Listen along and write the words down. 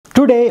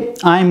Today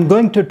I am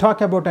going to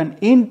talk about an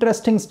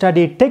interesting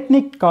study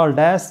technique called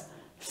as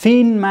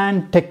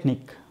Feynman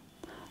Technique.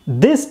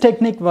 This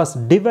technique was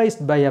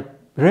devised by a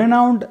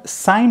renowned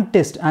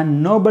scientist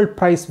and Nobel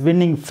Prize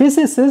winning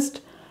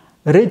physicist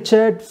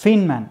Richard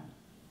Feynman.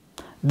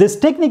 This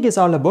technique is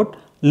all about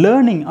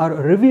learning or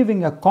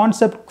reviewing a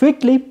concept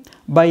quickly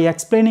by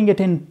explaining it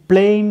in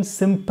plain,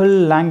 simple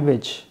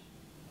language.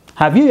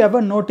 Have you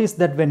ever noticed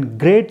that when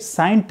great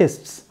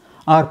scientists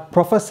or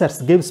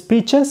professors give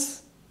speeches,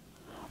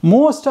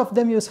 most of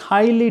them use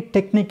highly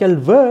technical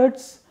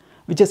words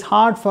which is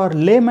hard for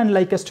laymen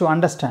like us to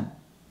understand.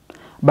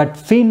 But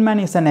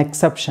Feynman is an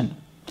exception.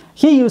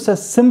 He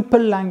uses simple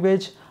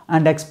language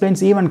and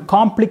explains even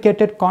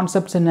complicated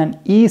concepts in an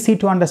easy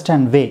to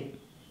understand way.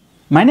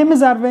 My name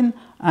is Aravind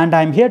and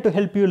I am here to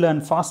help you learn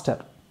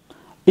faster.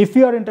 If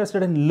you are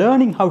interested in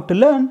learning how to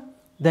learn,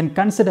 then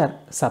consider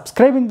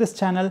subscribing this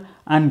channel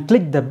and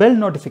click the bell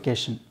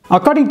notification.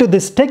 According to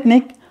this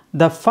technique,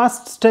 the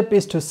first step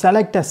is to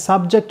select a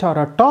subject or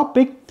a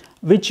topic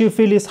which you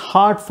feel is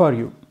hard for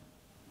you.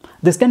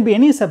 This can be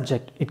any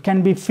subject. It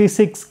can be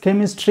physics,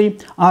 chemistry,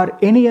 or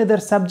any other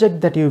subject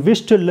that you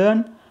wish to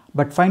learn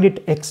but find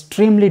it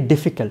extremely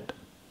difficult.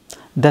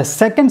 The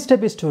second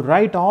step is to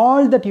write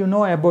all that you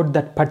know about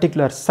that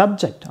particular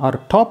subject or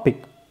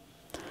topic.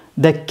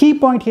 The key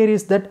point here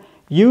is that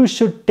you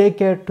should take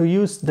care to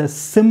use the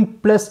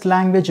simplest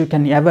language you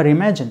can ever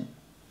imagine.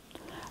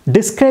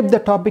 Describe the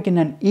topic in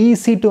an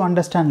easy to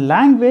understand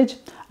language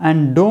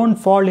and don't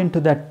fall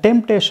into the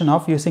temptation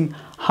of using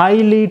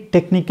highly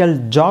technical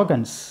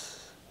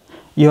jargons.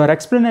 Your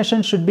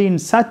explanation should be in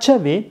such a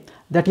way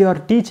that you are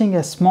teaching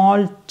a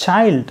small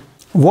child.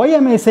 Why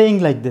am I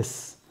saying like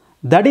this?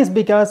 That is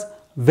because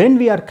when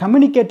we are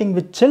communicating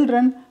with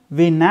children,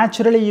 we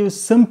naturally use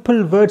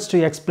simple words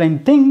to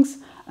explain things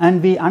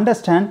and we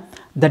understand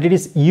that it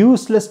is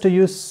useless to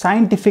use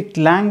scientific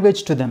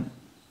language to them.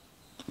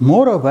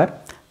 Moreover,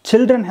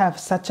 children have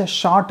such a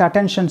short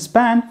attention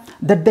span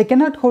that they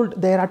cannot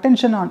hold their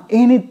attention on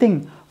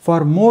anything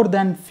for more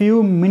than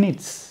few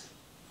minutes.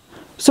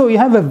 So you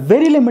have a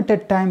very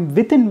limited time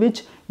within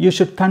which you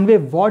should convey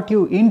what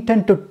you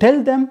intend to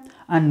tell them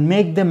and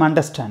make them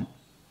understand.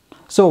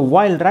 So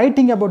while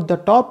writing about the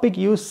topic,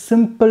 use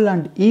simple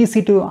and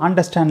easy to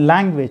understand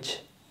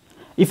language.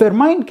 If your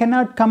mind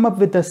cannot come up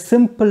with a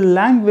simple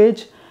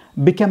language,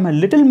 become a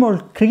little more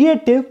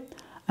creative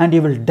and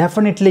you will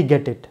definitely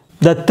get it.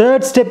 The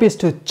third step is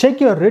to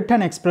check your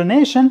written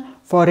explanation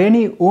for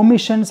any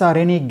omissions or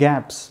any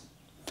gaps.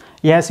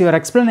 Yes, your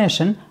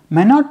explanation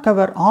may not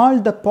cover all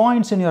the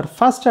points in your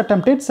first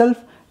attempt itself.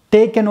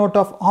 Take a note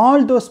of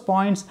all those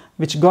points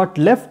which got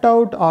left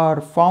out or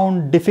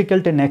found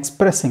difficult in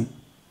expressing.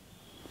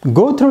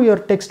 Go through your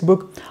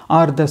textbook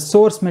or the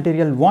source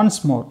material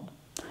once more.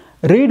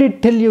 Read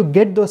it till you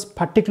get those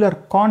particular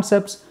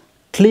concepts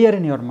clear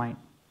in your mind.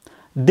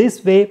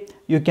 This way,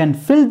 you can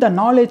fill the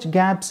knowledge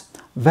gaps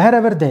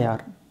wherever they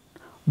are.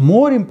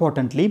 More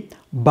importantly,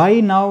 by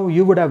now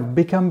you would have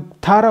become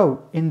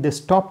thorough in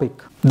this topic.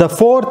 The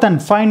fourth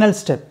and final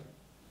step.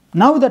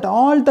 Now that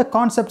all the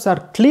concepts are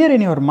clear in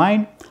your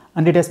mind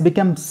and it has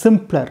become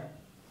simpler,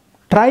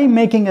 try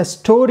making a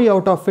story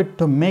out of it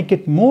to make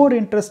it more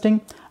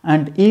interesting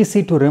and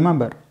easy to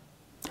remember.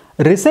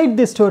 Recite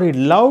this story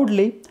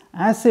loudly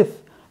as if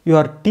you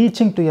are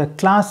teaching to a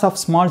class of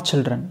small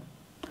children.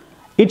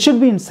 It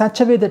should be in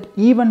such a way that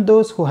even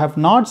those who have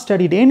not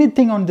studied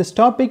anything on this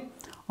topic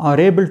are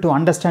able to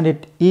understand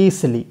it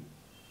easily.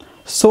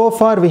 So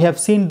far we have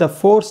seen the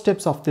 4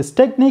 steps of this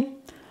technique.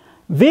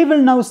 We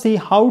will now see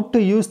how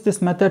to use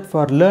this method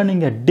for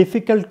learning a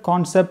difficult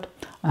concept,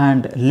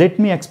 and let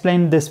me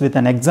explain this with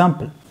an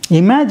example.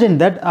 Imagine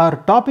that our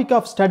topic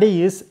of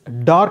study is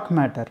dark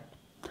matter.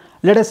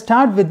 Let us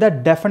start with the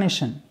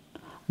definition.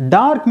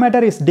 Dark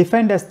matter is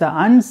defined as the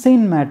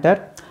unseen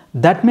matter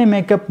that may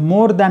make up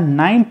more than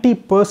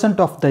 90%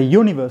 of the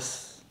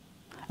universe.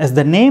 As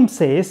the name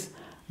says,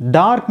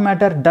 dark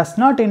matter does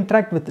not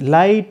interact with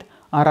light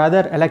or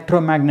other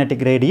electromagnetic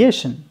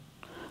radiation.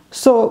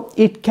 So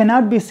it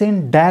cannot be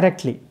seen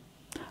directly,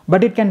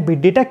 but it can be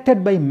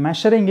detected by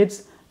measuring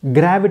its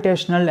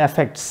gravitational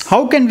effects.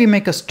 How can we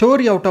make a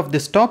story out of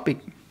this topic?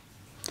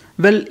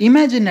 Well,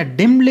 imagine a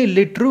dimly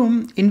lit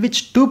room in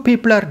which 2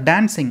 people are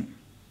dancing.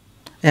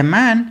 A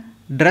man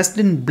dressed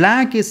in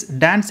black is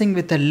dancing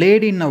with a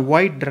lady in a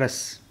white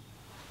dress.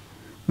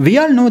 We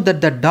all know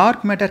that the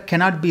dark matter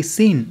cannot be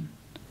seen.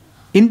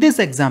 In this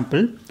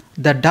example,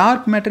 the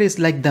dark matter is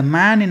like the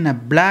man in a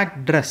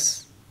black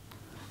dress.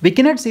 We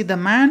cannot see the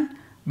man,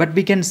 but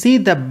we can see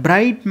the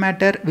bright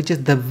matter, which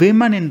is the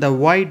woman in the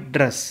white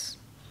dress.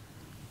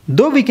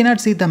 Though we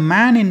cannot see the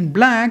man in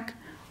black,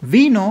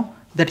 we know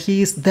that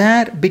he is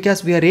there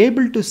because we are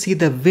able to see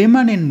the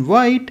woman in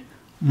white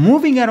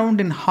moving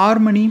around in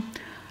harmony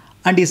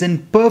and is in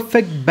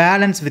perfect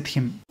balance with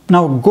him.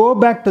 Now go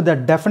back to the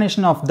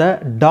definition of the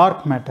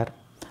dark matter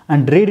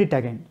and read it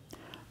again.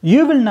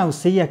 You will now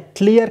see a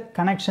clear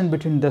connection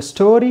between the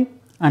story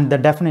and the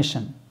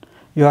definition.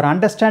 Your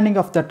understanding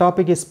of the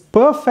topic is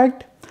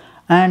perfect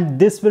and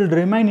this will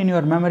remain in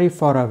your memory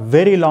for a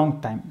very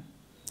long time.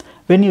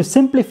 When you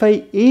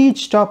simplify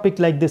each topic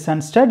like this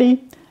and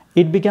study,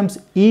 it becomes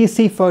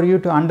easy for you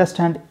to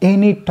understand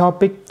any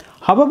topic,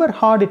 however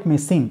hard it may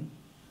seem.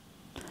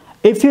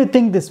 If you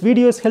think this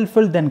video is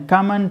helpful, then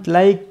comment,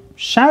 like,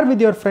 share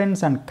with your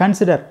friends and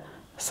consider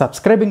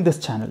subscribing this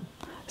channel.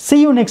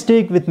 See you next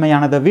week with my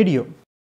another video.